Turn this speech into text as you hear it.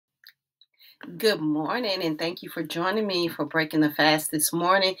Good morning, and thank you for joining me for breaking the fast this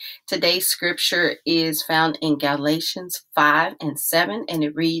morning. Today's scripture is found in Galatians 5 and 7, and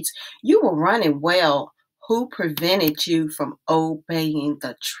it reads, "You were running well. Who prevented you from obeying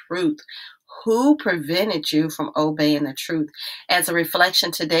the truth?" Who prevented you from obeying the truth? As a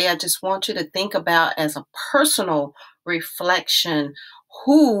reflection today, I just want you to think about as a personal reflection,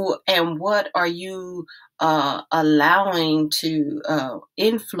 who and what are you allowing to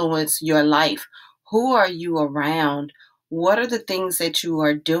influence your life? Who are you around? What are the things that you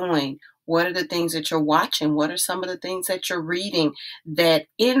are doing? What are the things that you're watching? What are some of the things that you're reading that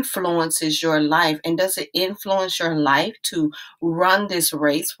influences your life? And does it influence your life to run this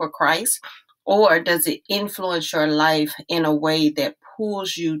race for Christ? Or does it influence your life in a way that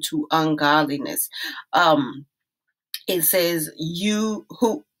pulls you to ungodliness? It says you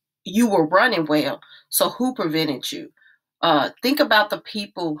were running well, so who prevented you? Think about the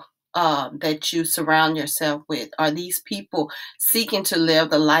people that you surround yourself with. Are these people seeking to live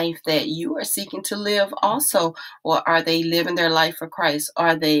the life that you are seeking to live also? Or are they living their life for Christ?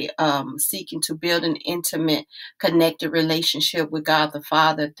 Are they seeking to build an intimate, connected relationship with God the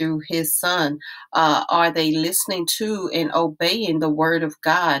Father through His Son? Are they listening to and obeying the Word of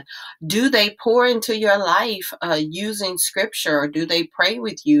God? Do they pour into your life using Scripture? Or do they pray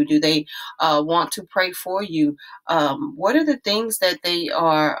with you? Do they want to pray for you? What are the things that they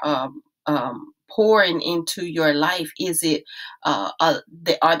are pouring into your life? Is it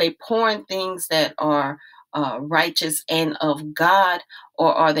are they pouring things that are righteous and of God,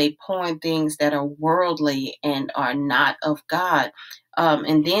 or are they pouring things that are worldly and are not of God?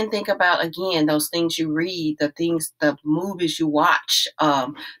 And then think about again those things you read, the things, the movies you watch,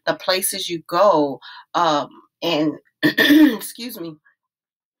 the places you go, and excuse me,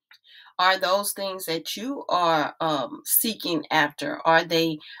 are those things that you are seeking after? Are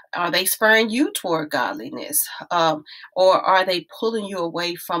they spurring you toward godliness, or are they pulling you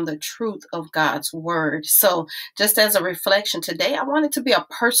away from the truth of God's word? So, just as a reflection today, I want it to be a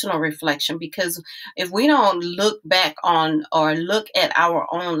personal reflection, because if we don't look back on or look at our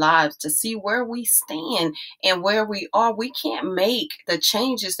own lives to see where we stand and where we are, we can't make the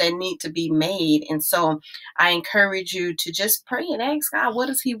changes that need to be made. And so, I encourage you to just pray and ask God, what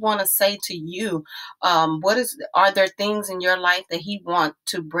does He want to say to you? Are there things in your life that He want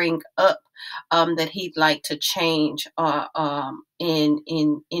to bring up, that He'd like to change, in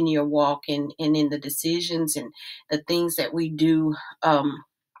your walk, and in the decisions and the things that we do? And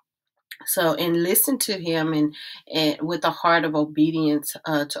listen to Him, and with a heart of obedience,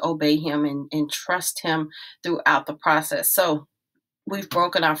 to obey Him, and trust Him throughout the process. So, we've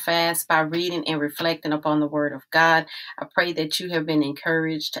broken our fast by reading and reflecting upon the Word of God. I pray that you have been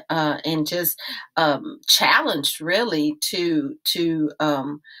encouraged, and just challenged, really, to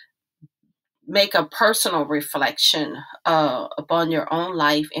make a personal reflection upon your own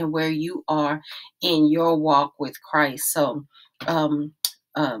life and where you are in your walk with Christ. So, um,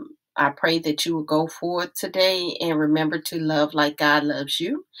 I pray that you will go forth today and remember to love like God loves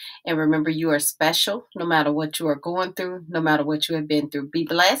you. And remember, you are special no matter what you are going through, no matter what you have been through. Be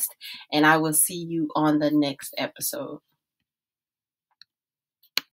blessed, and I will see you on the next episode.